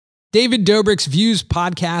David Dobrik's Views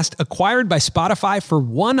podcast acquired by Spotify for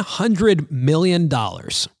 $100 million.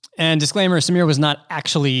 And disclaimer, Samir was not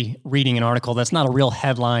actually reading an article. That's not a real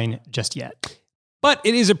headline just yet. But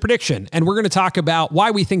it is a prediction, and we're going to talk about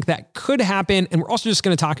why we think that could happen, and we're also just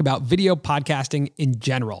going to talk about video podcasting in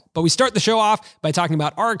general. But we start the show off by talking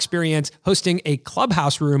about our experience hosting a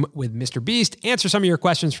Clubhouse room with Mr. Beast, answer some of your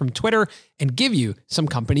questions from Twitter, and give you some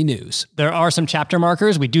company news. There are some chapter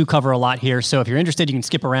markers. We do cover a lot here, so if you're interested, you can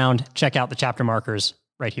skip around, check out the chapter markers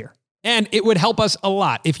right here. And it would help us a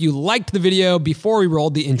lot if you liked the video before we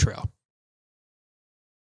rolled the intro.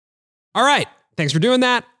 All right, thanks for doing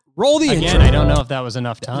that. Roll the intro. Again, I don't know if that was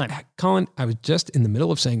enough time. Colin, I was just in the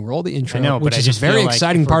middle of saying roll the intro, I know, which but is I just a very feel like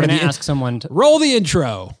exciting if part we're of the gonna ask someone to roll the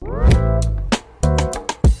intro.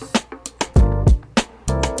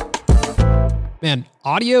 Man,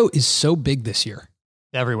 audio is so big this year.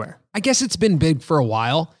 everywhere. I guess it's been big for a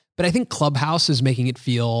while, but I think Clubhouse is making it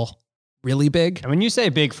feel really big. And when you say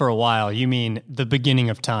big for a while, you mean the beginning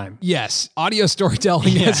of time. Yes, audio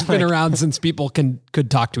storytelling has been around since people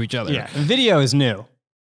could talk to each other. Yeah, video is new.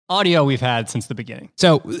 Audio we've had since the beginning.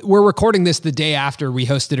 So we're recording this the day after we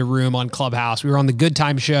hosted a room on Clubhouse. We were on the Good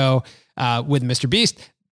Time Show with Mr. Beast.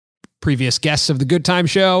 Previous guests of the Good Time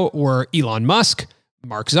Show were Elon Musk,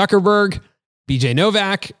 Mark Zuckerberg, BJ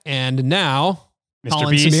Novak, and now Mr. Colin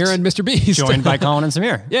Beast, Samir and Mr. Beast. joined by Colin and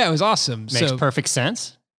Samir. Yeah, it was awesome. Makes perfect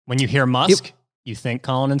sense. When you hear Musk, you think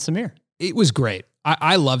Colin and Samir. It was great.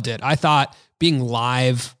 I loved it. I thought being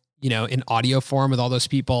live, in audio form with all those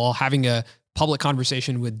people, having a public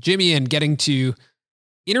conversation with Jimmy and getting to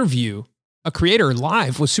interview a creator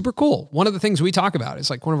live was super cool. One of the things we talk about is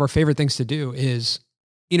like one of our favorite things to do is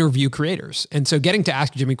interview creators. And so getting to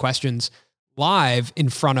ask Jimmy questions live in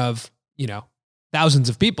front of, thousands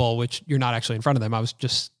of people, which you're not actually in front of them. I was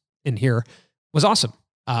just in here, was awesome.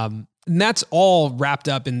 And that's all wrapped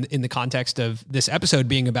up in the context of this episode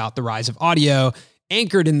being about the rise of audio,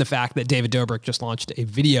 anchored in the fact that David Dobrik just launched a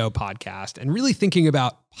video podcast and really thinking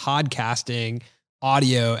about podcasting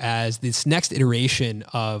audio as this next iteration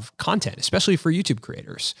of content, especially for YouTube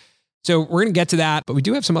creators. So we're going to get to that, but we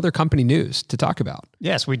do have some other company news to talk about.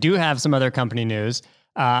 Yes, we do have some other company news.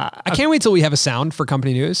 I can't wait till we have a sound for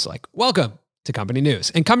company news, like welcome to company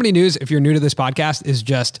news. And company news, if you're new to this podcast, is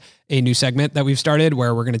just a new segment that we've started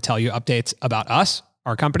where we're going to tell you updates about us,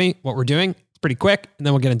 our company, what we're doing. It's pretty quick, and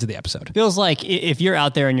then we'll get into the episode. Feels like if you're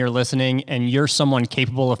out there and you're listening and you're someone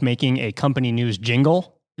capable of making a company news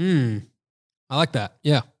jingle. I like that.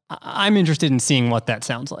 Yeah. I'm interested in seeing what that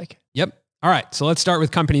sounds like. Yep. All right. So let's start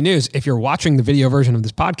with company news. If you're watching the video version of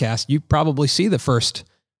this podcast, you probably see the first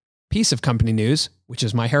piece of company news, which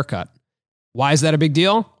is my haircut. Why is that a big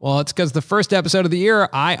deal? Well, it's because the first episode of the year,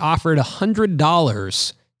 I offered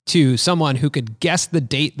 $100 to someone who could guess the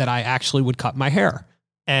date that I actually would cut my hair.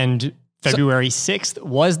 And February 6th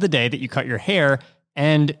was the day that you cut your hair.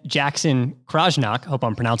 And Jackson Krajnak, hope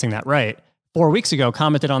I'm pronouncing that right, 4 weeks ago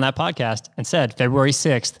commented on that podcast and said, February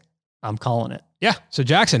 6th, I'm calling it. Yeah. So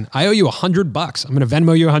Jackson, I owe you $100. I'm going to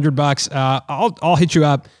Venmo you $100. I'll hit you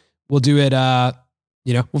up. We'll do it.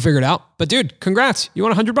 We'll figure it out. But dude, congrats. You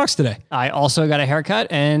won $100 today. I also got a haircut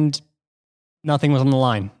and nothing was on the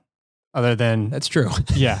line other than... That's true.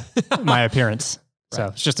 Yeah. My appearance. Right. So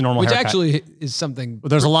it's just a normal haircut. Which actually is something... Well,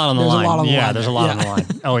 there's a lot on the line. There's a lot on the line.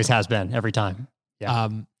 Always has been, every time. Yeah.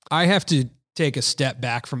 I have to take a step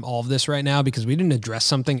back from all of this right now because we didn't address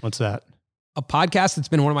something. What's that? A podcast that's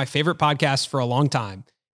been one of my favorite podcasts for a long time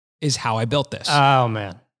is How I Built This. Oh,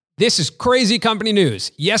 man. This is crazy company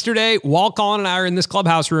news. Yesterday, while Colin and I are in this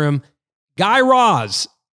Clubhouse room, Guy Raz,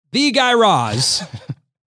 the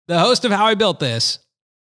host of How I Built This,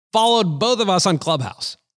 followed both of us on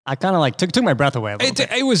Clubhouse. I kind of took my breath away a little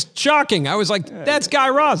bit. It was shocking. I was like, that's Guy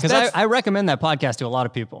Raz. Because I recommend that podcast to a lot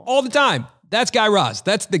of people. All the time. That's Guy Raz.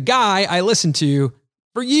 That's the guy I listened to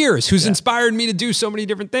for years who's inspired me to do so many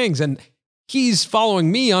different things. And he's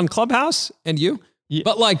following me on Clubhouse and you.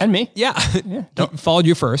 But and me. Yeah. Followed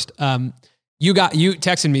you first. You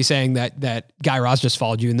texted me saying that Guy Raz just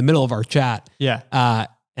followed you in the middle of our chat. Yeah.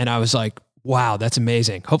 And I was like, wow, that's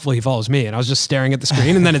amazing. Hopefully he follows me. And I was just staring at the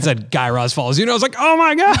screen and then it said Guy Raz follows you. And I was like, oh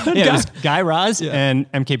my God. Yeah, it was Guy Raz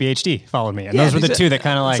and MKBHD followed me. And those were the two that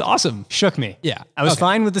kind of awesome. Shook me. Yeah. I was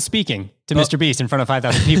fine with the speaking to Mr. Beast in front of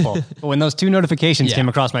 5,000 people. But when those two notifications came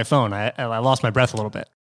across my phone, I lost my breath a little bit.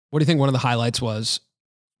 What do you think one of the highlights was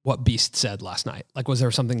what Beast said last night? Like, was there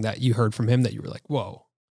something that you heard from him that you were like, whoa?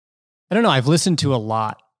 I don't know. I've listened to a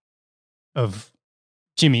lot of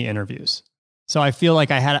Jimmy interviews. So I feel like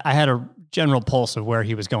I had a general pulse of where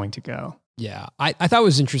he was going to go. Yeah. I thought it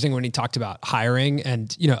was interesting when he talked about hiring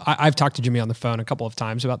and, I've talked to Jimmy on the phone a couple of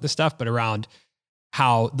times about this stuff, but around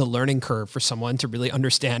how the learning curve for someone to really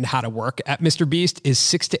understand how to work at Mr. Beast is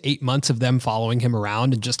 6 to 8 months of them following him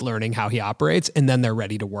around and just learning how he operates, and then they're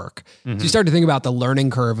ready to work. So you start to think about the learning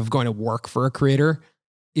curve of going to work for a creator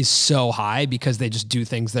is so high because they just do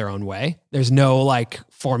things their own way. There's no like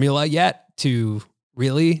formula yet to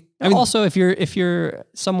really. I mean, also, if you're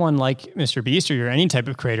someone like Mr. Beast or you're any type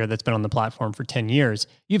of creator that's been on the platform for 10 years,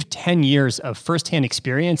 you have 10 years of firsthand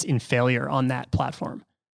experience in failure on that platform.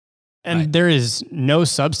 And there is no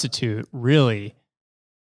substitute really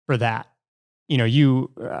for that. You know, you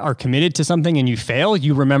are committed to something and you fail,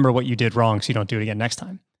 you remember what you did wrong so you don't do it again next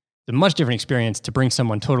time. It's a much different experience to bring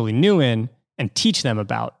someone totally new in and teach them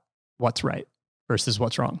about what's right versus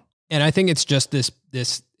what's wrong. And I think it's just this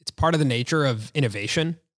it's part of the nature of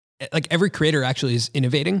innovation. Like every creator actually is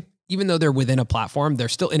innovating. Even though they're within a platform, they're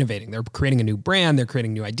still innovating. They're creating a new brand, they're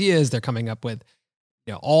creating new ideas, they're coming up with,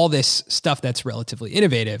 you know, all this stuff that's relatively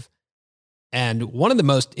innovative. And one of the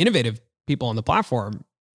most innovative people on the platform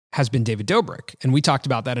has been David Dobrik. And we talked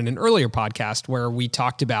about that in an earlier podcast where we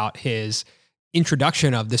talked about his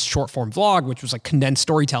introduction of this short form vlog, which was like condensed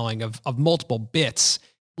storytelling of multiple bits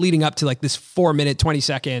leading up to like this 4-minute,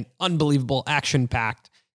 20-second, unbelievable action-packed,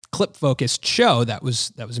 clip-focused show that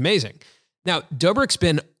was amazing. Now, Dobrik's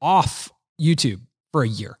been off YouTube for a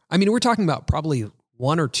year. I mean, we're talking about probably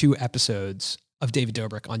 1 or 2 episodes of David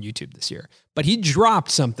Dobrik on YouTube this year. But he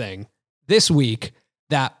dropped something this week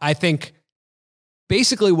that I think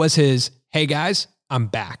basically was his, hey guys, I'm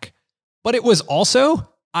back. But it was also,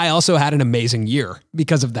 I also had an amazing year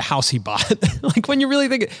because of the house he bought. Like when you really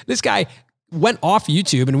think, this guy went off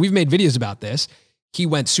YouTube, and we've made videos about this. He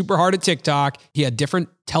went super hard at TikTok. He had different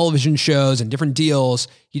television shows and different deals.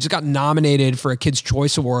 He just got nominated for a Kids'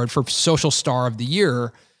 Choice Award for Social Star of the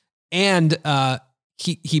Year. And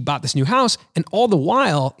he bought this new house. And all the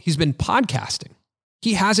while, he's been podcasting.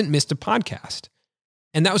 He hasn't missed a podcast.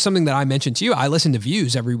 And that was something that I mentioned to you. I listen to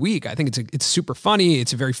Views every week. I think it's super funny.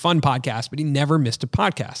 It's a very fun podcast, but he never missed a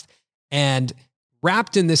podcast. And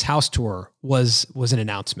wrapped in this house tour was an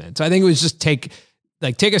announcement. So I think it was just take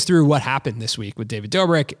us through what happened this week with David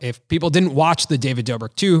Dobrik. If people didn't watch the David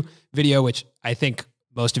Dobrik 2 video, which I think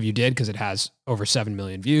most of you did because it has over 7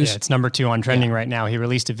 million views. Yeah, it's number 2 on trending right now. He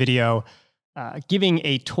released a video giving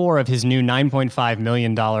a tour of his new $9.5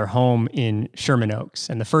 million home in Sherman Oaks.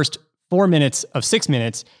 And the first 4 minutes of 6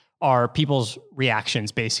 minutes are people's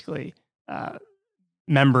reactions, basically.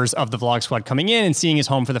 Members of the vlog squad coming in and seeing his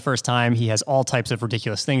home for the first time. He has all types of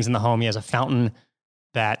ridiculous things in the home. He has a fountain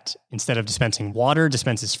that, instead of dispensing water,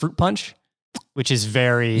 dispenses fruit punch, which is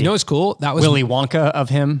very, you know, what's cool. That was Willy Wonka of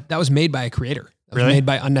him. That was made by a creator. That was made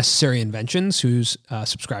by Unnecessary Inventions, who's a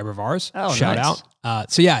subscriber of ours. Oh, shout nice.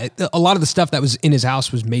 out. So yeah, a lot of the stuff that was in his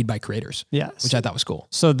house was made by creators. Yes. Which I thought was cool.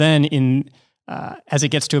 So then as it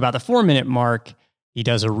gets to about the 4-minute mark, he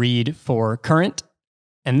does a read for Current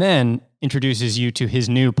and then introduces you to his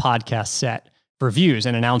new podcast set for Views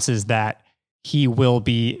and announces that he will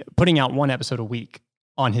be putting out 1 episode a week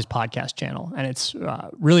on his podcast channel. And it's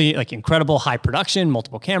really like incredible high production,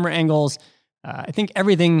 multiple camera angles. I think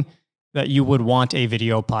everything that you would want a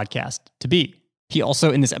video podcast to be. He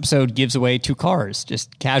also, in this episode, gives away 2 cars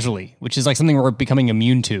just casually, which is like something we're becoming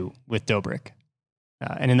immune to with Dobrik.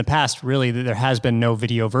 And in the past, really, there has been no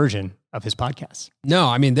video version of his podcast. No,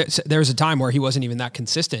 I mean, there was a time where he wasn't even that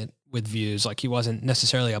consistent with Views. Like he wasn't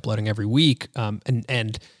necessarily uploading every week.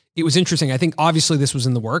 And it was interesting. I think obviously this was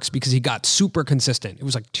in the works because he got super consistent. It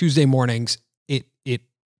was like Tuesday mornings. It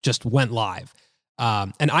just went live.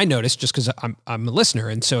 And I noticed just because I'm a listener.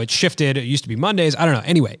 And so it shifted. It used to be Mondays. I don't know.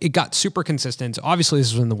 Anyway, it got super consistent. So obviously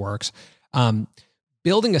this was in the works.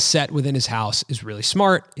 Building a set within his house is really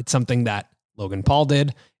smart. It's something that Logan Paul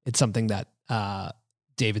did. It's something that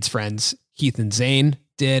David's friends, Heath and Zane,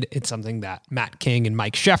 did. It's something that Matt King and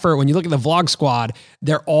Mike Sheffer, when you look at the Vlog Squad,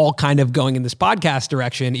 they're all kind of going in this podcast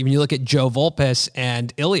direction. Even you look at Joe Volpes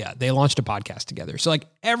and Ilya, they launched a podcast together. So like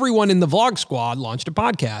everyone in the Vlog Squad launched a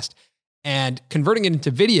podcast, and converting it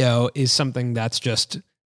into video is something that's just,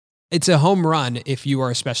 it's a home run if you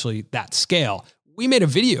are especially that scale. We made a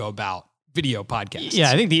video about video podcasts.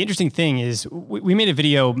 Yeah, I think the interesting thing is we made a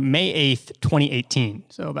video May 8th, 2018.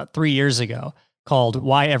 So about 3 years ago, called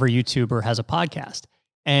Why Every YouTuber Has a Podcast.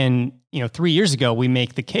 And, 3 years ago, we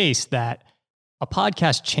make the case that a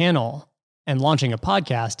podcast channel and launching a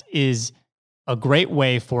podcast is a great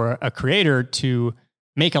way for a creator to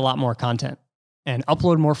make a lot more content and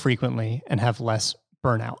upload more frequently and have less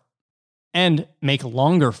burnout and make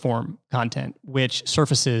longer form content, which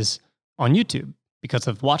surfaces on YouTube because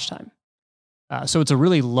of watch time. So it's a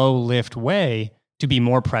really low lift way to be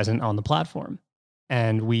more present on the platform.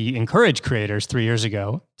 And we encouraged creators 3 years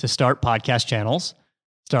ago to start podcast channels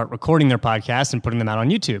start recording their podcasts and putting them out on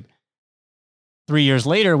YouTube. 3 years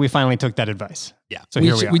later, we finally took that advice. Yeah. So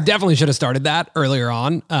here we are. We definitely should have started that earlier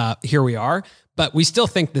on. Here we are. But we still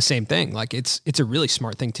think the same thing. Like it's a really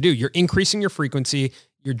smart thing to do. You're increasing your frequency.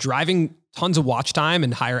 You're driving tons of watch time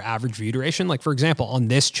and higher average view duration. Like for example, on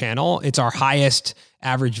this channel, it's our highest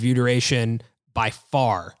average view duration by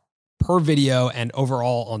far per video and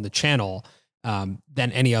overall on the channel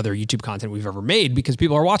than any other YouTube content we've ever made because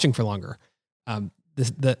people are watching for longer.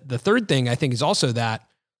 The third thing I think is also that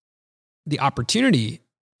the opportunity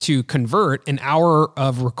to convert an hour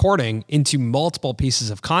of recording into multiple pieces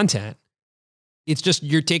of content. It's just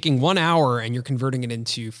you're taking 1 hour and you're converting it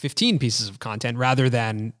into 15 pieces of content rather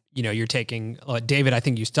than, you're taking, David, I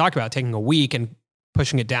think used to talk about taking a week and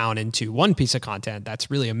pushing it down into one piece of content. That's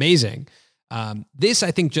really amazing. This,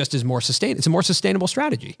 I think, just is more sustainable. It's a more sustainable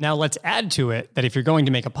strategy. Now, let's add to it that if you're going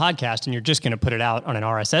to make a podcast and you're just going to put it out on an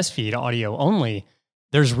RSS feed, audio only,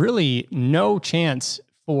 there's really no chance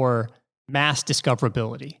for mass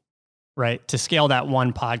discoverability, right? To scale that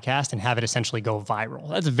one podcast and have it essentially go viral.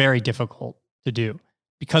 That's very difficult to do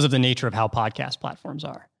because of the nature of how podcast platforms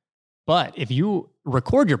are. But if you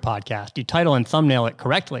record your podcast, you title and thumbnail it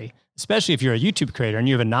correctly, especially if you're a YouTube creator and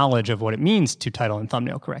you have a knowledge of what it means to title and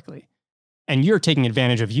thumbnail correctly, and you're taking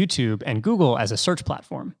advantage of YouTube and Google as a search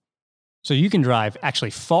platform. So you can drive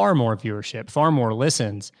actually far more viewership, far more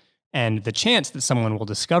listens, and the chance that someone will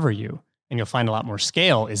discover you and you'll find a lot more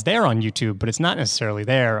scale is there on YouTube, but it's not necessarily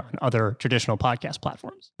there on other traditional podcast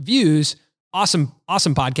platforms. Views, awesome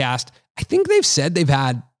podcast. I think they've said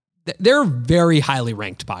they're a very highly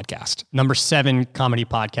ranked podcast. Number 7 comedy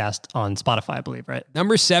podcast on Spotify, I believe, right?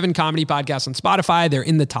 Number 7 comedy podcast on Spotify. They're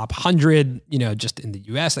in the top 100, just in the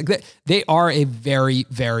US. Like they are a very,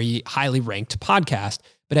 very highly ranked podcast,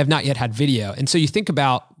 but have not yet had video. And so you think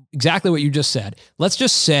about exactly what you just said. Let's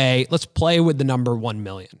play with the number 1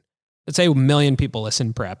 million. Let's say 1 million people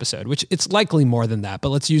listen per episode, which it's likely more than that, but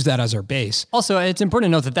let's use that as our base. Also, it's important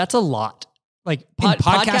to note that that's a lot. Like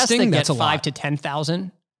podcasting that that's get 5 to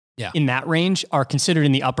 10,000 in that range are considered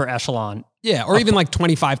in the upper echelon. Yeah, or even like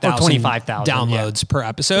 25,000 downloads per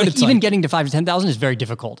episode. Like even getting to 5 to 10,000 is very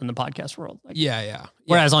difficult in the podcast world.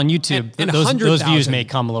 Whereas on YouTube, and those views may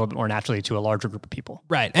come a little bit more naturally to a larger group of people.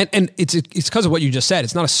 Right, and it's because of what you just said.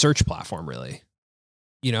 It's not a search platform, really.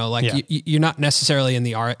 You're not necessarily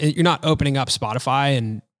you're not opening up Spotify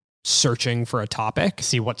and searching for a topic.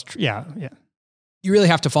 See what's You really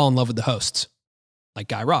have to fall in love with the hosts, like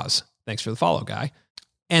Guy Raz. Thanks for the follow, Guy.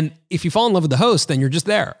 And if you fall in love with the host, then you're just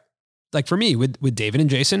there. Like for me, with David and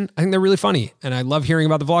Jason, I think they're really funny. And I love hearing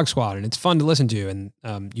about the Vlog Squad, and it's fun to listen to. And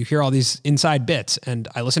you hear all these inside bits, and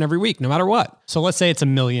I listen every week, no matter what. So let's say it's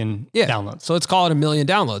 1 million downloads. So let's call it 1 million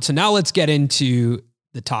downloads. So now let's get into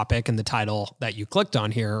the topic and the title that you clicked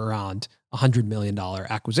on here around $100 million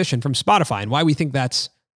acquisition from Spotify and why we think that's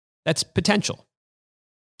potential.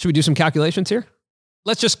 Should we do some calculations here?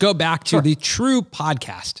 Let's just go back to the true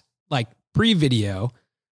podcast, like pre-video.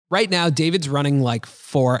 Right now, David's running like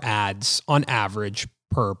 4 ads on average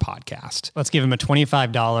per podcast. Let's give him a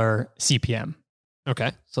 $25 CPM.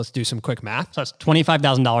 Okay. So let's do some quick math. So that's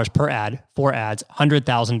 $25,000 per ad, 4 ads,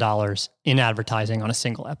 $100,000 in advertising on a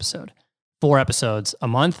single episode. 4 episodes a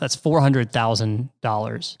month, that's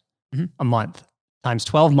 $400,000 a month times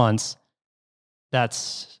 12 months.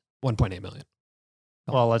 That's $1.8 million.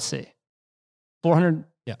 Well, let's see.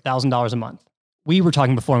 $400,000 a month. We were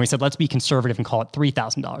talking before and we said, let's be conservative and call it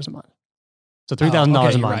 $3,000 a month. So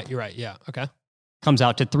 $3,000 a month. You're right. Yeah. Okay. Comes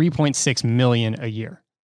out to $3.6 million a year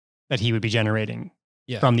that he would be generating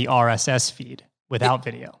from the RSS feed without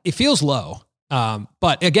video. It feels low.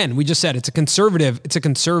 But again, we just said it's a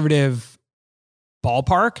conservative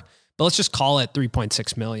ballpark, but let's just call it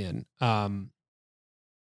 3.6 million.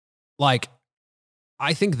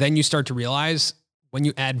 I think then you start to realize when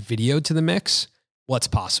you add video to the mix, what's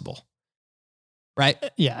possible. Right?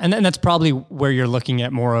 Yeah. And then that's probably where you're looking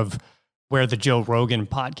at more of where the Joe Rogan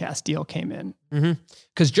podcast deal came in.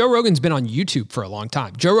 Because Joe Rogan's been on YouTube for a long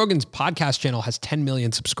time. Joe Rogan's podcast channel has 10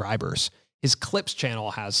 million subscribers. His Clips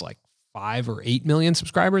channel has like 5 or 8 million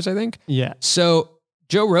subscribers, I think. Yeah. So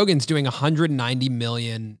Joe Rogan's doing 190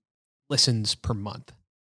 million listens per month.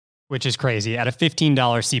 Which is crazy. At a $15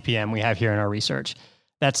 CPM we have here in our research,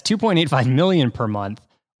 that's 2.85 million per month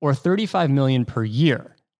or 35 million per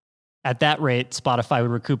year. At that rate, Spotify would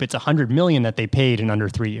recoup its 100 million that they paid in under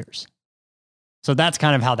 3 years. So that's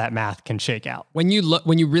kind of how that math can shake out. When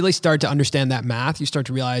you really start to understand that math, you start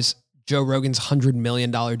to realize Joe Rogan's $100 million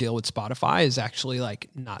deal with Spotify is actually like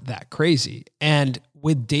not that crazy. And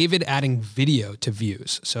with David adding video to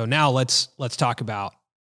views. So now let's talk about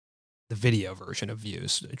the video version of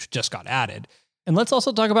views, which just got added. And let's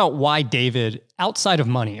also talk about why David, outside of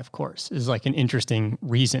money, of course, is like an interesting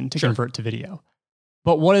reason to convert to video.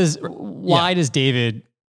 But why does David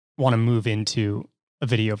want to move into a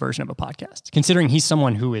video version of a podcast? Considering he's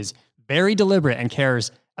someone who is very deliberate and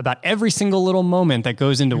cares about every single little moment that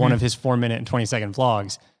goes into one of his 4-minute and 20-second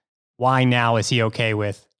vlogs. Why now is he okay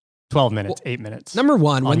with 12 minutes, 8 minutes? Number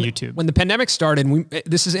one, on YouTube. When the pandemic started,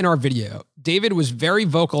 this is in our video, David was very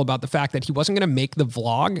vocal about the fact that he wasn't going to make the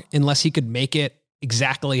vlog unless he could make it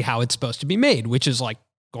exactly how it's supposed to be made, which is like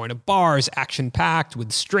going to bars, action-packed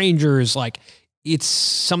with strangers. Like, it's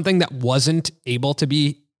something that wasn't able to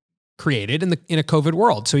be created in a COVID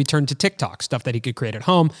world. So he turned to TikTok, stuff that he could create at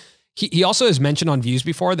home. He also has mentioned on Views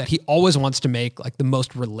before that he always wants to make like the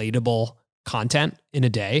most relatable content in a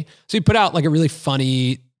day. So he put out like a really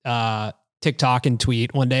funny TikTok and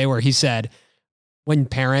tweet one day where he said, when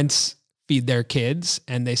parents feed their kids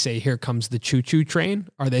and they say, "Here comes the choo-choo train,"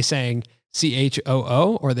 are they saying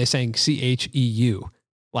CHOO or are they saying CHEU?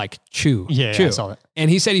 Like chew. Yeah, chew. I saw that. And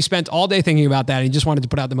he said he spent all day thinking about that and he just wanted to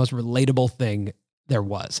put out the most relatable thing there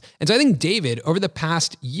was. And so I think David, over the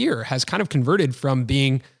past year, has kind of converted from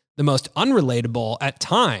being the most unrelatable at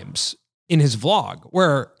times in his vlog,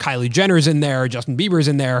 where Kylie Jenner's in there, Justin Bieber's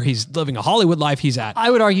in there, he's living a Hollywood life, he's at...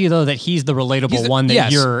 I would argue, though, that he's the relatable one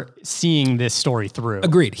that you're seeing this story through.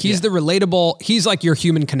 Agreed. He's the relatable, he's like your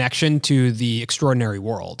human connection to the extraordinary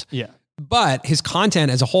world. Yeah. But his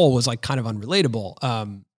content as a whole was like kind of unrelatable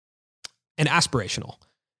and aspirational.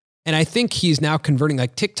 And I think he's now converting,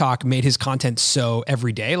 like TikTok made his content so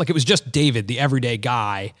everyday. Like it was just David, the everyday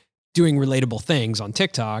guy, doing relatable things on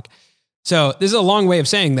TikTok. So this is a long way of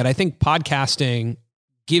saying that I think podcasting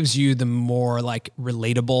gives you the more like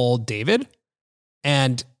relatable David.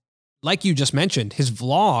 And like you just mentioned, his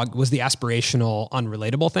vlog was the aspirational,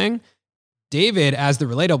 unrelatable thing. David, as the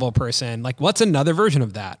relatable person, like what's another version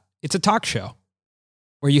of that? It's a talk show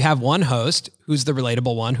where you have one host who's the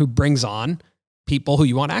relatable one who brings on people who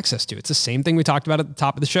you want access to. It's the same thing we talked about at the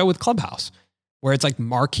top of the show with Clubhouse, where it's like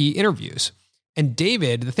marquee interviews. And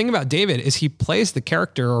David, the thing about David is he plays the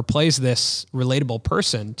character or plays this relatable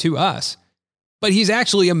person to us, but he's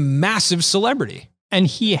actually a massive celebrity. And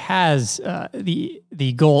he has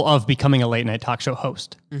the goal of becoming a late night talk show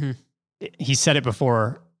host. Mm-hmm. He said it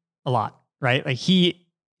before a lot, right? Like he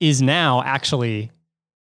is now actually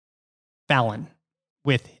Fallon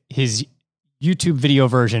with his YouTube video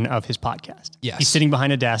version of his podcast. Yes. He's sitting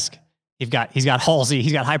behind a desk. He's got Halsey.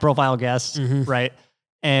 He's got high profile guests, right?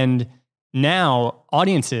 And now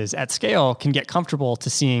audiences at scale can get comfortable to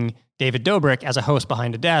seeing David Dobrik as a host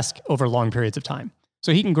behind a desk over long periods of time.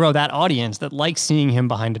 So he can grow that audience that likes seeing him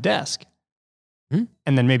behind a desk. And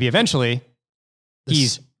then maybe eventually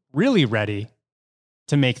he's really ready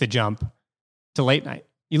to make the jump to late night.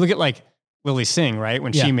 You look at like Lily Singh, right?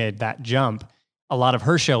 When she made that jump, a lot of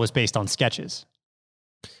her show was based on sketches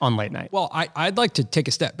on late night. Well, I'd like to take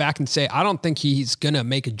a step back and say, I don't think he's going to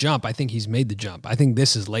make a jump. I think he's made the jump. I think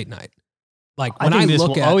this is late night. Like when I think this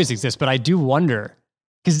will always exist, but I do wonder,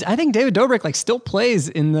 because I think David Dobrik like still plays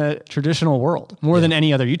in the traditional world more than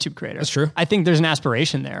any other YouTube creator. That's true. I think there's an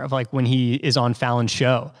aspiration there of like when he is on Fallon's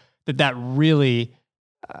show, that really,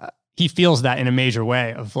 he feels that in a major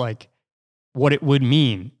way of like what it would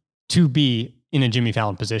mean to be in a Jimmy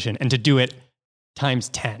Fallon position and to do it times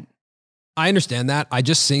 10. I understand that. I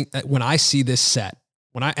just think that when I see this set,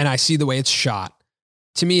 and I see the way it's shot,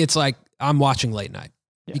 to me, it's like I'm watching late night.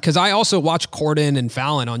 Because I also watch Corden and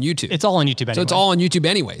Fallon on YouTube. It's all on YouTube anyway. So it's all on YouTube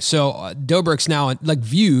anyway. So Dobrik's now, like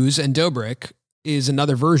Views and Dobrik is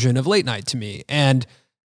another version of late night to me. And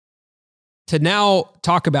to now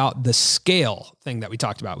talk about the scale thing that we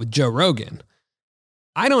talked about with Joe Rogan,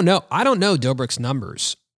 I don't know. I don't know Dobrik's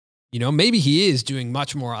numbers. You know, maybe he is doing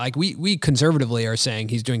much more. Like we conservatively are saying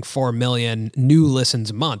he's doing 4 million new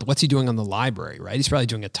listens a month. What's he doing on the library, right? He's probably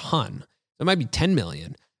doing a ton. It might be 10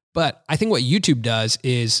 million. But I think what YouTube does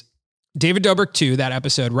is David Dobrik 2, that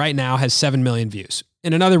episode right now has 7 million views.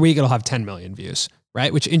 In another week, it'll have 10 million views,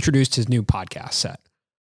 right? Which introduced his new podcast set.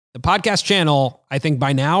 The podcast channel, I think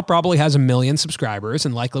by now probably has 1 million subscribers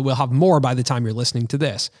and likely will have more by the time you're listening to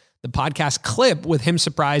this. The podcast clip with him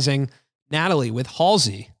surprising Natalie with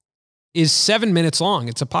Halsey is 7 minutes long.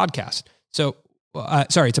 It's a podcast. So,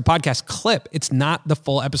 it's a podcast clip. It's not the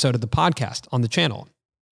full episode of the podcast on the channel.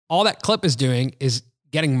 All that clip is doing is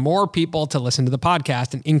getting more people to listen to the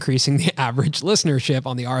podcast and increasing the average listenership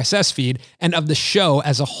on the RSS feed and of the show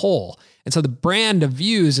as a whole. And so the brand of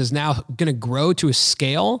Views is now going to grow to a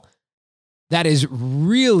scale that is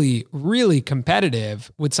really, really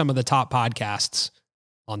competitive with some of the top podcasts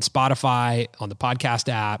on Spotify, on the podcast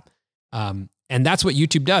app. And that's what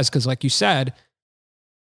YouTube does. Because like you said,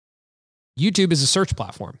 YouTube is a search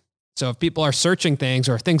platform. So if people are searching things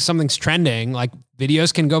or something's trending, like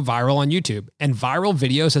videos can go viral on YouTube, and viral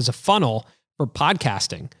videos as a funnel for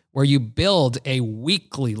podcasting, where you build a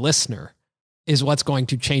weekly listener, is what's going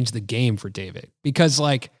to change the game for David. Because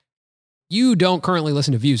like, you don't currently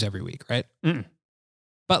listen to views every week, right? Mm.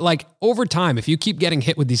 But like over time, if you keep getting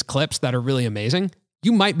hit with these clips that are really amazing,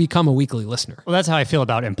 you might become a weekly listener. Well, that's how I feel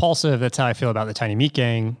about Impulsive. That's how I feel about the Tiny Meat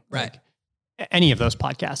Gang. Right. Like, any of those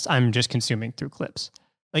podcasts, I'm just consuming through clips.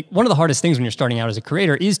 Like one of the hardest things when you're starting out as a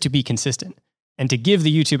creator is to be consistent and to give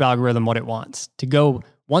the YouTube algorithm what it wants, to go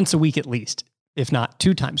once a week at least, if not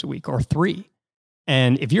 2 times a week or 3.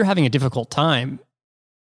 And if you're having a difficult time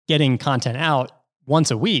getting content out once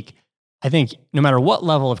a week, I think no matter what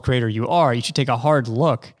level of creator you are, you should take a hard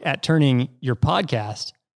look at turning your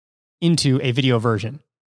podcast into a video version,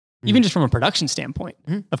 even just from a production standpoint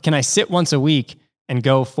of, can I sit once a week and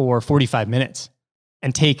go for 45 minutes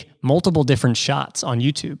and take multiple different shots on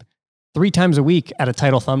YouTube 3 times a week at a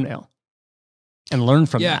title thumbnail and learn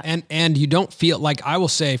from that. Yeah. And you don't feel like, I will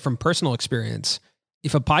say from personal experience,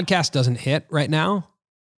 if a podcast doesn't hit right now,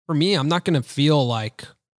 for me, I'm not going to feel like,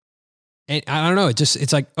 I don't know.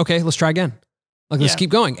 It's like, okay, let's try again. Like, let's keep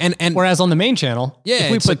going. And whereas on the main channel, if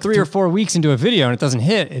we put like 3 or 4 weeks into a video and it doesn't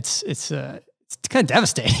hit, it's kind of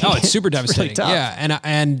devastating. Oh, it's super devastating. Really yeah.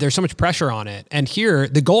 And there's so much pressure on it. And here,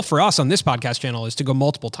 the goal for us on this podcast channel is to go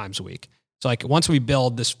multiple times a week. So like, once we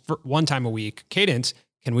build this 1 time a week cadence,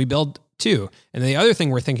 can we build 2? And the other thing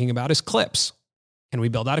we're thinking about is clips. Can we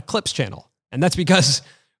build out a clips channel? And that's because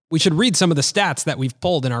we should read some of the stats that we've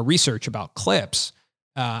pulled in our research about clips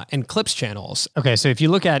and clips channels. Okay. So if you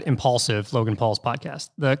look at Impulsive, Logan Paul's podcast,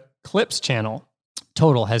 the clips channel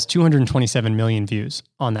total has 227 million views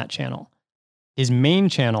on that channel. His main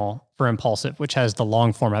channel for Impulsive, which has the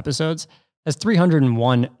long form episodes, has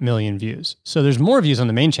 301 million views. So there's more views on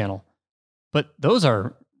the main channel, but those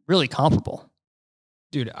are really comparable.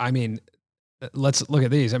 Dude, I mean, let's look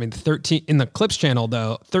at these. I mean, 13 in the clips channel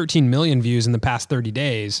though, 13 million views in the past 30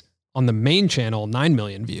 days. On the main channel, 9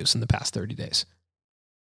 million views in the past 30 days.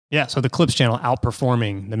 Yeah. So the clips channel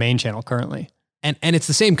outperforming the main channel currently. And it's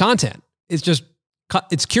the same content. It's just,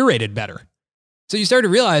 it's curated better. So you start to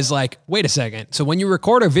realize like, wait a second. So when you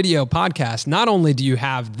record a video podcast, not only do you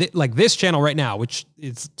have like this channel right now, which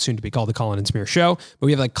is soon to be called the Colin and Samir Show, but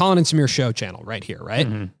we have like Colin and Samir Show channel right here, right?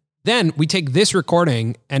 Mm-hmm. Then we take this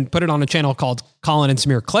recording and put it on a channel called Colin and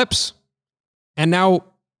Samir Clips. And now,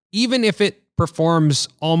 even if it performs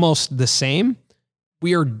almost the same,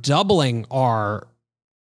 we are doubling our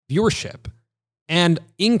viewership and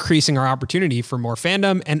increasing our opportunity for more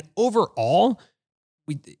fandom. And overall,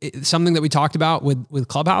 something that we talked about with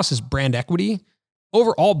Clubhouse is brand equity.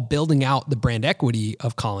 Overall, building out the brand equity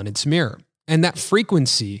of Colin and Samir. And that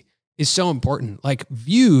frequency is so important. Like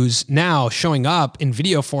views now showing up in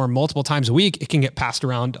video form multiple times a week. It can get passed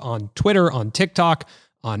around on Twitter, on TikTok,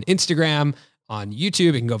 on Instagram, on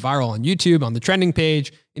YouTube. It can go viral on YouTube, on the trending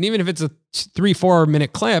page. And even if it's a 3-4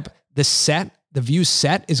 minute clip, the view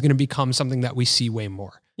set is going to become something that we see way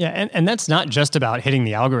more. Yeah. And that's not just about hitting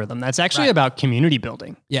the algorithm. That's actually about community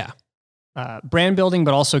building. Yeah. Brand building,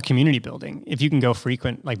 but also community building. If you can go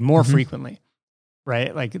frequent, like more frequently,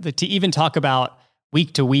 right? Like to even talk about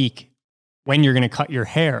week to week when you're going to cut your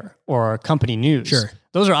hair or company news. Sure.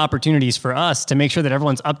 Those are opportunities for us to make sure that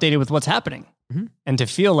everyone's updated with what's happening and to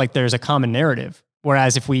feel like there's a common narrative.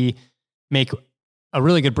 Whereas if we make a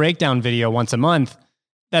really good breakdown video once a month,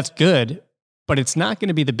 that's good, but it's not going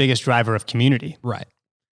to be the biggest driver of community. Right.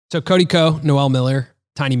 So Cody Ko, Noel Miller,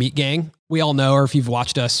 Tiny Meat Gang. We all know, or if you've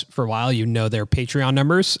watched us for a while, you know their Patreon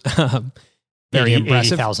numbers. Very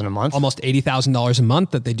impressive. $80,000 a month. Almost $80,000 a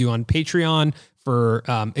month that they do on Patreon for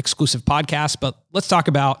exclusive podcasts. But let's talk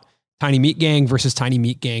about Tiny Meat Gang versus Tiny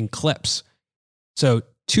Meat Gang clips. So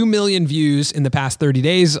 2 million views in the past 30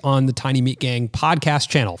 days on the Tiny Meat Gang podcast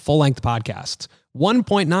channel, full-length podcasts.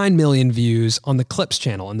 1.9 million views on the clips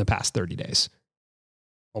channel in the past 30 days.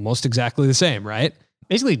 Almost exactly the same, right?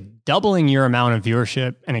 Basically doubling your amount of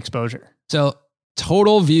viewership and exposure. So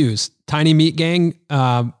total views, Tiny Meat Gang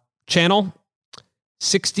channel,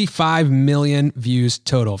 65 million views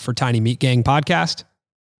total for Tiny Meat Gang podcast.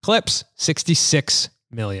 Clips, 66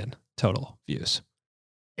 million total views.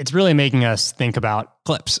 It's really making us think about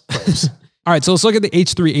clips. All right, so let's look at the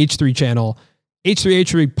H3H3 channel.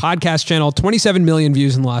 H3H3 podcast channel, 27 million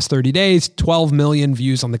views in the last 30 days, 12 million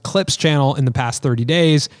views on the clips channel in the past 30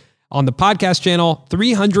 days. On the podcast channel,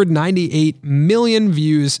 398 million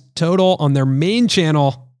views total. On their main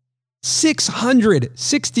channel,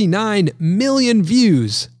 669 million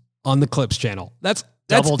views on the clips channel. That's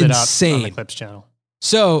doubled insane. It up on the clips channel.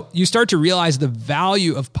 So you start to realize the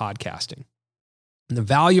value of podcasting. And the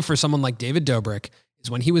value for someone like David Dobrik is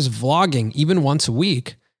when he was vlogging, even once a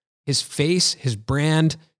week, his face, his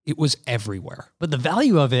brand, it was everywhere. But the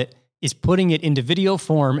value of it is putting it into video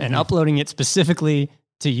form and uploading it specifically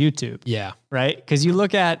to YouTube. Yeah. Right? Because you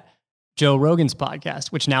look at Joe Rogan's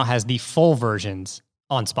podcast, which now has the full versions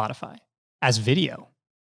on Spotify as video.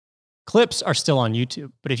 Clips are still on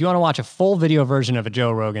YouTube. But if you want to watch a full video version of a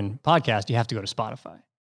Joe Rogan podcast, you have to go to Spotify.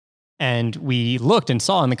 And we looked and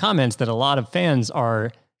saw in the comments that a lot of fans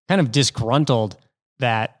are kind of disgruntled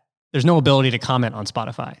that there's no ability to comment on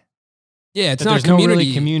Spotify. Yeah, it's That not there's community. no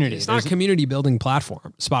really community. It's not a community building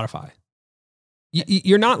platform, Spotify.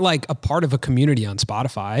 You're not like a part of a community on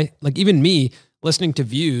Spotify. Like even me listening to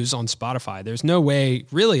views on Spotify, there's no way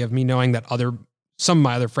really of me knowing that some of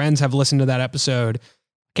my other friends have listened to that episode.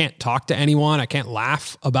 I can't talk to anyone. I can't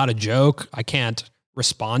laugh about a joke. I can't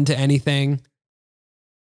respond to anything.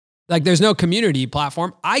 Like there's no community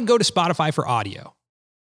platform. I go to Spotify for audio,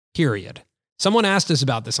 period. Someone asked us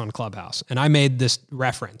about this on Clubhouse, and I made this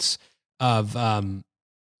reference of,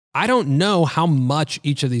 I don't know how much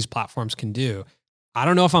each of these platforms can do. I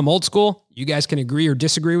don't know if I'm old school. You guys can agree or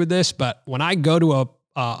disagree with this, but when I go to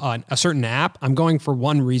a certain app, I'm going for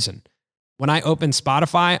one reason. When I open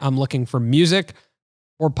Spotify, I'm looking for music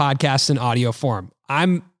or podcasts in audio form.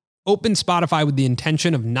 I'm open Spotify with the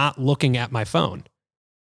intention of not looking at my phone.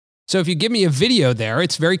 So if you give me a video there,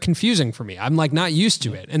 it's very confusing for me. I'm like not used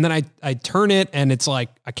to it. And then I turn it and it's like,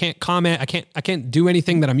 I can't comment. I can't do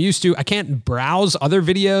anything that I'm used to. I can't browse other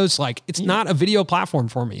videos. Like it's not a video platform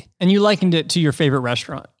for me. And you likened it to your favorite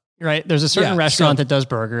restaurant, right? There's a certain restaurant that does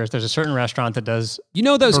burgers. There's a certain restaurant that does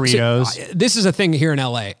those burritos. This is a thing here in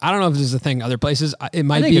LA. I don't know if this is a thing other places. It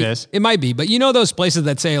might be. It is. It might be. But you know those places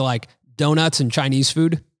that say like donuts and Chinese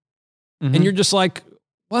food? Mm-hmm. And you're just like,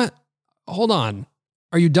 what? Hold on.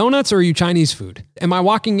 Are you donuts or are you Chinese food? Am I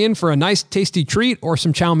walking in for a nice tasty treat or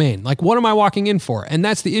some chow mein? Like what am I walking in for? And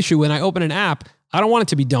that's the issue when I open an app. I don't want it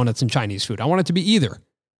to be donuts and Chinese food. I want it to be either.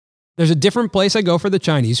 There's a different place I go for the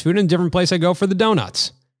Chinese food and a different place I go for the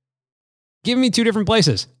donuts. Give me two different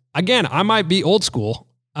places. Again, I might be old school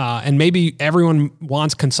and maybe everyone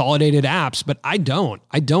wants consolidated apps, but I don't.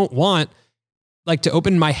 I don't want like to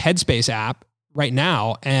open my Headspace app right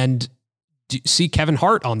now and see Kevin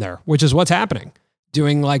Hart on there, which is what's happening.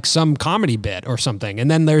 Doing like some comedy bit or something. And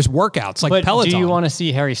then there's workouts like but Peloton. Do you want to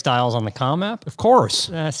see Harry Styles on the Calm app? Of course.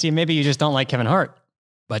 See, maybe you just don't like Kevin Hart.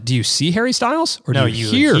 But do you see Harry Styles or no, do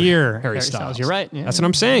you hear Harry Styles? You're right. Yeah. That's what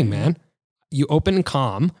I'm saying, man. You open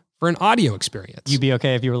Calm for an audio experience. You'd be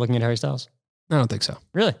okay if you were looking at Harry Styles? I don't think so.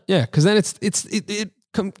 Really? Yeah, because then it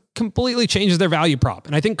completely changes their value prop.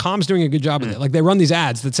 And I think Calm's doing a good job with it. Like they run these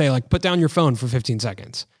ads that say like, put down your phone for 15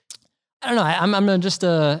 seconds. I don't know. I'm just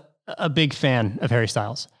a big fan of Harry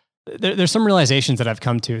Styles. There's some realizations that I've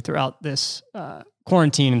come to throughout this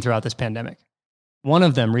quarantine and throughout this pandemic. One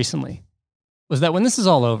of them recently was that when this is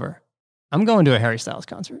all over, I'm going to a Harry Styles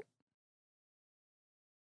concert.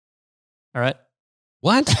 All right.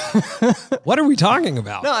 What? What are we talking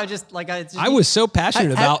about? No, I was so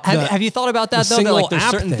passionate about. Have you thought about that though? That like there's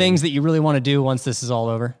certain things that you really want to do once this is all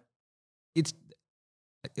over. It's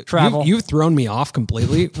travel. You've thrown me off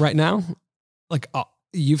completely right now. Like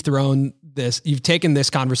you've taken this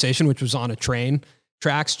conversation, which was on a train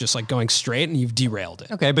tracks, just like going straight, and you've derailed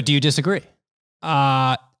it. Okay, but do you disagree?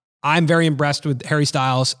 I'm very impressed with Harry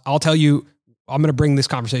Styles. I'll tell you, I'm going to bring this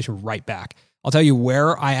conversation right back. I'll tell you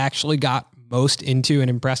where I actually got most into and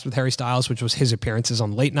impressed with Harry Styles, which was his appearances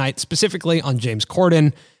on late night, specifically on James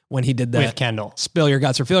Corden when he did that with Kendall. Spill Your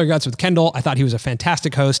Guts or Feel Your Guts with Kendall. I thought he was a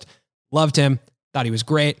fantastic host. Loved him. Thought he was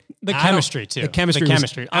great. The chemistry too. The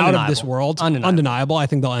chemistry out of this world. Undeniable. I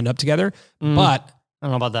think they'll end up together. But I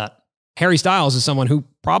don't know about that. Harry Styles is someone who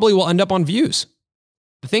probably will end up on Views.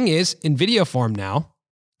 The thing is, in video form now,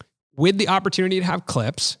 with the opportunity to have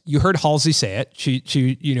clips, you heard Halsey say it.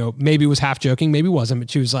 She, maybe was half joking, maybe wasn't,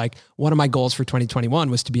 but she was like, one of my goals for 2021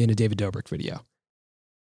 was to be in a David Dobrik video.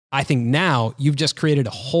 I think now you've just created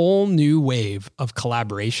a whole new wave of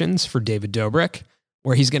collaborations for David Dobrik,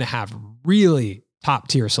 where he's going to have really top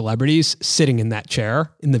tier celebrities sitting in that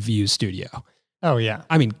chair in the Views studio. Oh yeah.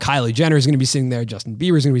 I mean, Kylie Jenner is going to be sitting there. Justin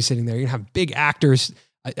Bieber is going to be sitting there. You're going to have big actors.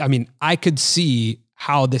 I mean, I could see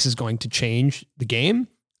how this is going to change the game.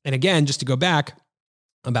 And again, just to go back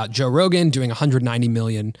about Joe Rogan doing 190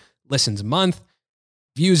 million listens a month,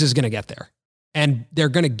 Views is going to get there. And they're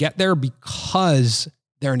going to get there because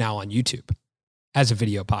they're now on YouTube as a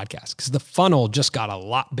video podcast, because the funnel just got a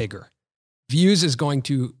lot bigger. Views is going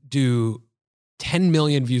to do 10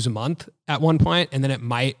 million views a month at one point, and then it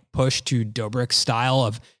might push to Dobrik's style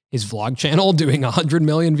of his vlog channel doing 100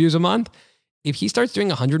 million views a month. if he starts doing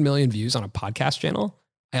 100 million views on a podcast channel,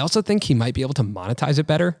 I also think he might be able to monetize it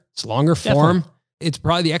better. It's longer form. Definitely. It's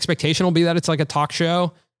probably the expectation will be that it's like a talk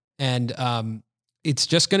show, and it's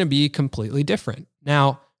just going to be completely different.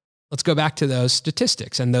 Now, let's go back to those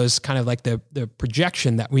statistics and those kind of like the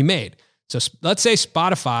projection that we made. So let's say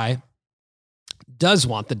Spotify does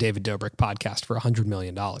want the David Dobrik podcast for $100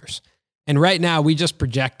 million. And right now we just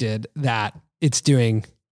projected that it's doing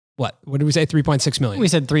what did we say? 3.6 million. We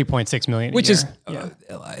said 3.6 million, which is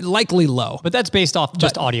likely low. But that's based off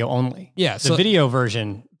just audio only. Yeah. The video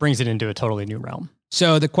version brings it into a totally new realm.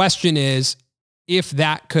 So the question is, if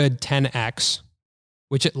that could 10x,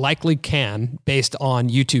 which it likely can based on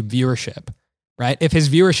YouTube viewership, right? If his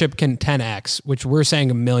viewership can 10x, which we're saying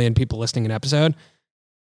 1 million people listening an episode,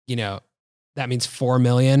 that means 4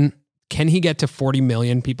 million. Can he get to 40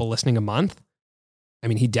 million people listening a month? I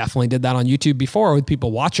mean, he definitely did that on YouTube before with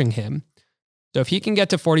people watching him. So if he can get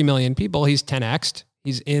to 40 million people, he's 10x'd.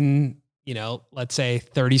 He's in, let's say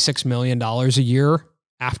 $36 million a year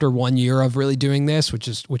after 1 year of really doing this,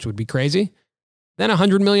 which would be crazy. Then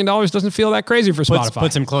 $100 million doesn't feel that crazy for Spotify.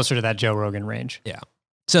 Puts him closer to that Joe Rogan range. Yeah.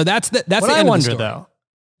 So that's the what end I wonder, of the story. though,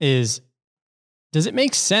 is does it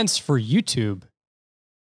make sense for YouTube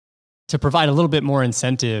to provide a little bit more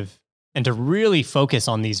incentive and to really focus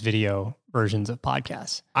on these video versions of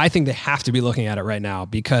podcasts? I think they have to be looking at it right now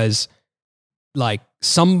because like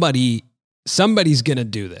somebody's going to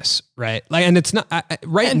do this, right? Like, and it's not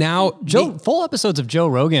now. Full episodes of Joe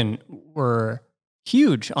Rogan were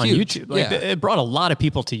huge on YouTube. Like it brought a lot of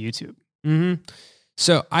people to YouTube. Mm-hmm.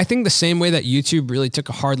 So I think the same way that YouTube really took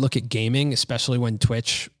a hard look at gaming, especially when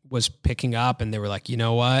Twitch was picking up and they were like, you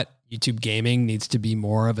know what? YouTube gaming needs to be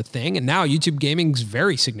more of a thing. And now YouTube gaming is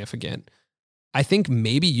very significant. I think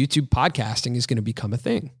maybe YouTube podcasting is going to become a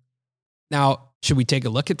thing. Now, should we take a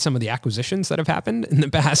look at some of the acquisitions that have happened in the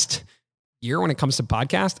past year when it comes to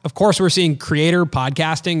podcast? Of course, we're seeing creator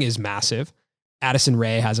podcasting is massive. Addison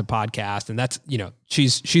Rae has a podcast, and that's,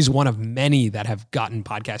 she's one of many that have gotten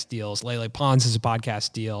podcast deals. Lele Pons has a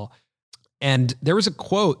podcast deal. And there was a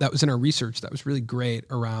quote that was in our research that was really great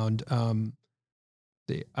around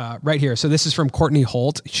right here. So this is from Courtney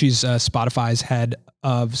Holt. She's Spotify's head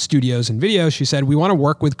of studios and video. She said, "We want to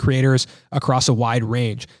work with creators across a wide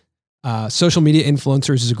range. Social media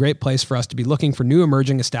influencers is a great place for us to be looking for new,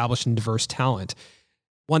 emerging, established, and diverse talent."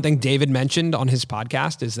 One thing David mentioned on his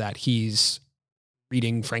podcast is that he's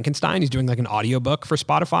reading Frankenstein. He's doing like an audiobook for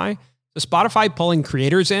Spotify. So Spotify pulling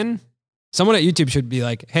creators in, someone at YouTube should be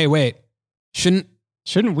like, hey, wait, shouldn't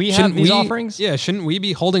we have these offerings? Yeah. Shouldn't we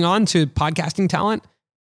be holding on to podcasting talent?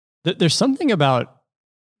 There's something about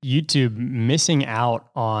YouTube missing out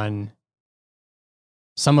on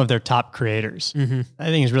some of their top creators. Mm-hmm. I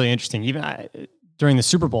think is really interesting. Even during the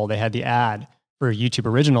Super Bowl, they had the ad for YouTube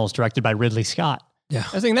Originals directed by Ridley Scott. Yeah.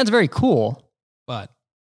 I think that's very cool. But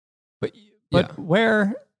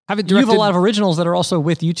where have it directed? You have a lot of originals that are also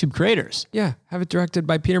with YouTube creators. Yeah. Have it directed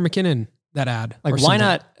by Peter McKinnon, that ad. Like, why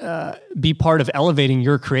not be part of elevating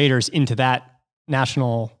your creators into that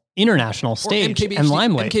international stage and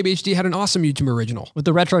limelight? MKBHD had an awesome YouTube original with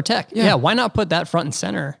the retro tech. Yeah. Why not put that front and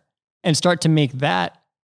center and start to make that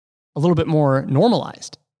a little bit more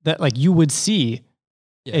normalized? That like you would see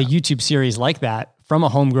a YouTube series like that from a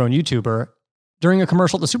homegrown YouTuber during a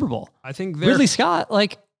commercial at the Super Bowl. I think Ridley Scott,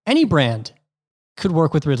 like any brand could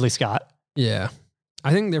work with Ridley Scott. Yeah.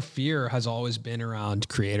 I think their fear has always been around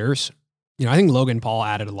creators. I think Logan Paul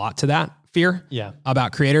added a lot to that fear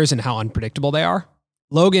about creators and how unpredictable they are.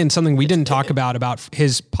 Logan, something we didn't talk about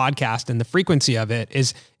his podcast and the frequency of it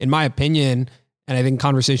is, in my opinion, and I think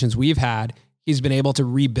conversations we've had, he's been able to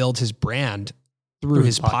rebuild his brand through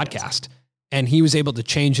his podcast. And he was able to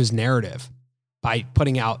change his narrative by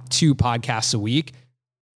putting out 2 podcasts a week.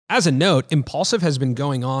 As a note, Impulsive has been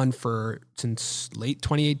going on since late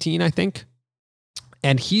 2018, I think.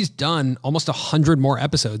 And he's done almost 100 more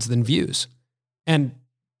episodes than views. And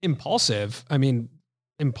Impulsive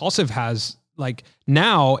has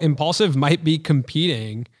now Impulsive might be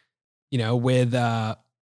competing, with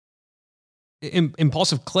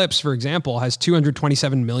Impulsive Clips, for example, has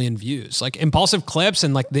 227 million views. Like Impulsive Clips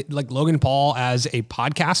and like Logan Paul as a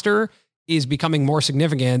podcaster is becoming more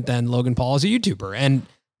significant than Logan Paul as a YouTuber. And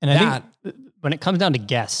I think when it comes down to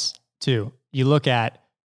guests too, you look at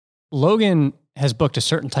Logan has booked a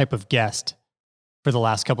certain type of guest for the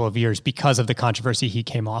last couple of years because of the controversy he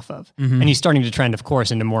came off of. Mm-hmm. And he's starting to trend, of course,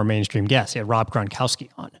 into more mainstream guests. He had Rob Gronkowski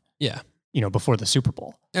on. Yeah. Before the Super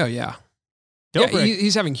Bowl. Oh, yeah. Dobrik,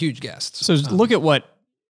 he's having huge guests. So look at what,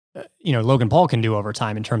 Logan Paul can do over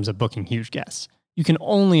time in terms of booking huge guests. You can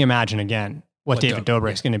only imagine, again, what David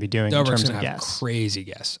Dobrik's going to be doing in terms of guests. Crazy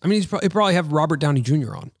guests. I mean, he'd probably have Robert Downey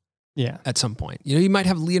Jr. on. Yeah. At some point, you might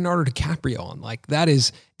have Leonardo DiCaprio on. Like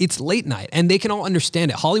it's late night, and they can all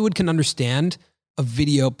understand it. Hollywood can understand a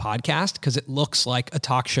video podcast because it looks like a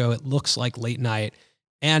talk show. It looks like late night,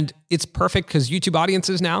 and it's perfect because YouTube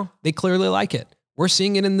audiences now, they clearly like it. We're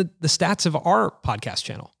seeing it in the stats of our podcast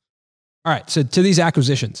channel. All right. So to these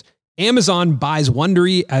acquisitions, Amazon buys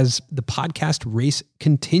Wondery as the podcast race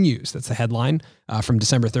continues. That's the headline from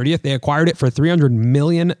December 30th. They acquired it for $300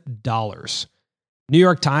 million. New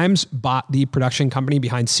York Times bought the production company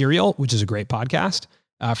behind Serial, which is a great podcast,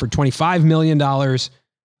 for $25 million.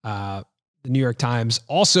 The New York Times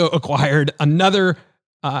also acquired another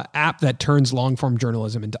app that turns long-form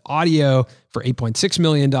journalism into audio for $8.6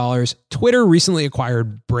 million. Twitter recently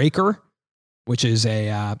acquired Breaker, which was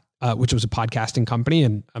a podcasting company,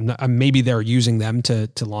 and maybe they're using them to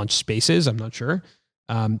launch Spaces. I'm not sure.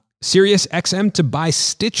 Sirius XM to buy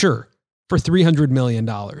Stitcher for $300 million.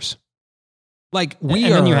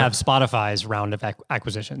 Then you have Spotify's round of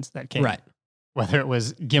acquisitions that came. Right. Whether it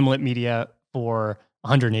was Gimlet Media for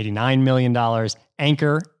 $189 million,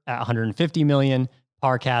 Anchor at $150 million,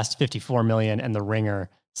 Parcast $54 million, and The Ringer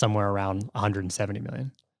somewhere around $170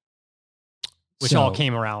 million, which all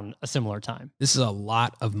came around a similar time. This is a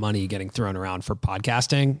lot of money getting thrown around for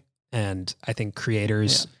podcasting, and I think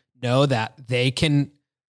creators know that they can.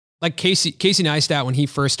 Like Casey Neistat, when he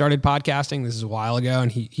first started podcasting, this is a while ago, and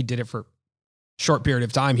he did it for short period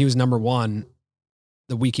of time. He was number one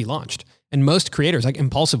the week he launched. And most creators, like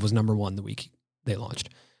Impulsive was number one the week they launched.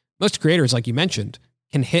 Most creators, like you mentioned,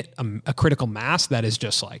 can hit a critical mass that is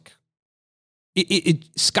just like, it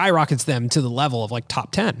skyrockets them to the level of like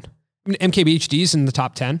top 10. I mean, MKBHD's in the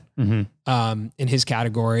top 10 in his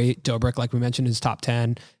category. Dobrik, like we mentioned, is top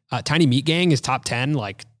 10. Tiny Meat Gang is top 10,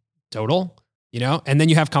 like total, and then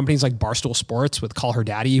you have companies like Barstool Sports with Call Her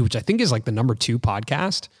Daddy, which I think is like the number 2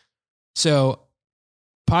 podcast. So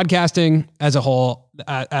podcasting as a whole,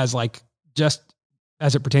 just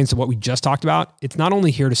as it pertains to what we just talked about, it's not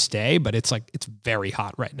only here to stay, but it's very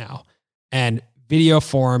hot right now. And video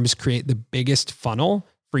forms create the biggest funnel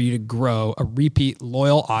for you to grow a repeat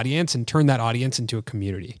loyal audience and turn that audience into a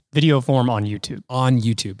community. Video form on YouTube. On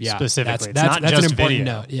YouTube, yeah. Specifically. That's not just an important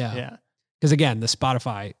video. note. Yeah. Because again, the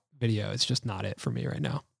Spotify video is just not it for me right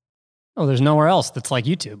now. Oh, there's nowhere else that's like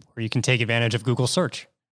YouTube where you can take advantage of Google search.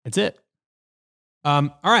 It's it.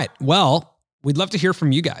 All right. Well, we'd love to hear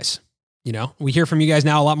from you guys. We hear from you guys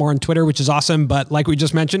now a lot more on Twitter, which is awesome. But like we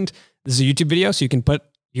just mentioned, this is a YouTube video, so you can put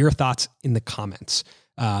your thoughts in the comments.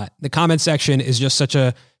 The comment section is just such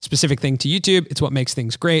a specific thing to YouTube. It's what makes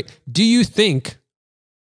things great. Do you think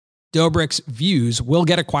Dobrik's views will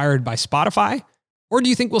get acquired by Spotify? Or do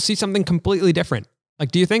you think we'll see something completely different?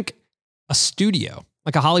 Like, do you think a studio,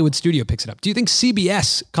 like a Hollywood studio, picks it up? Do you think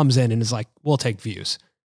CBS comes in and is like, we'll take views?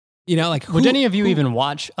 Would any of you even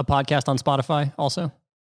watch a podcast on Spotify also?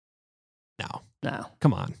 No.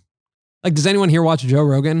 Come on. Like, does anyone here watch Joe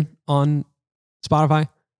Rogan on Spotify?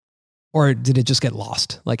 Or did it just get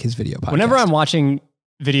lost, like his video podcast? Whenever I'm watching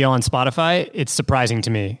video on Spotify, it's surprising to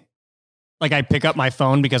me. Like, I pick up my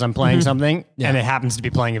phone because I'm playing something, and it happens to be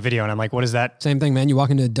playing a video, and I'm like, what is that? Same thing, man. You walk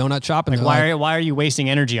into a donut shop, and why are you wasting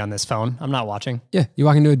energy on this phone? I'm not watching. Yeah, you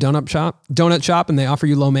walk into a donut shop, and they offer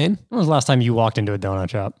you lo mein. When was the last time you walked into a donut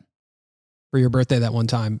shop? For your birthday that one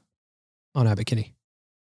time on Abbot Kinney.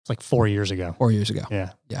 It's like 4 years ago. 4 years ago. Yeah.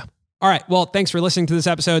 All right. Well, thanks for listening to this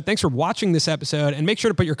episode. Thanks for watching this episode. And make sure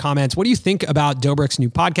to put your comments. What do you think about Dobrik's new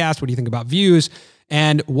podcast? What do you think about views?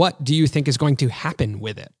 And what do you think is going to happen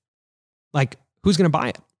with it? Like, who's going to buy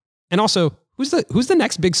it? And also, who's the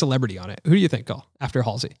next big celebrity on it? Who do you think, Cole, after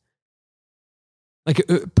Halsey? Like,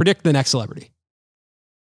 predict the next celebrity.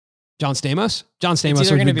 John Stamos? John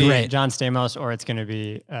Stamos would be great. John Stamos, or it's going to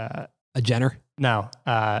be... a Jenner? No.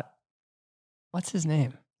 What's his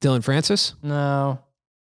name? Dylan Francis? No.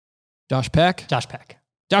 Josh Peck? Josh Peck.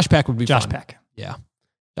 Josh Peck would be fun. Josh Peck. Yeah.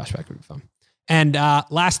 Josh Peck would be fun. And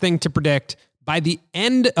last thing to predict, by the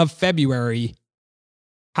end of February,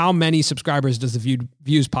 how many subscribers does the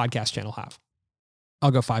Views podcast channel have?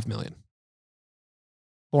 I'll go 5 million.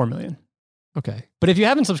 4 million. Okay. But if you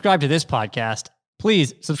haven't subscribed to this podcast,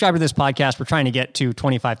 please subscribe to this podcast. We're trying to get to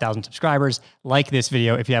 25,000 subscribers. Like this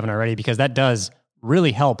video if you haven't already, because that does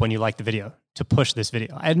really help when you like the video to push this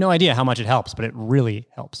video. I had no idea how much it helps, but it really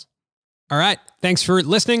helps. All right. Thanks for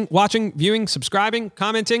listening, watching, viewing, subscribing,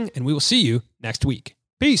 commenting, and we will see you next week.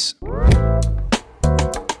 Peace.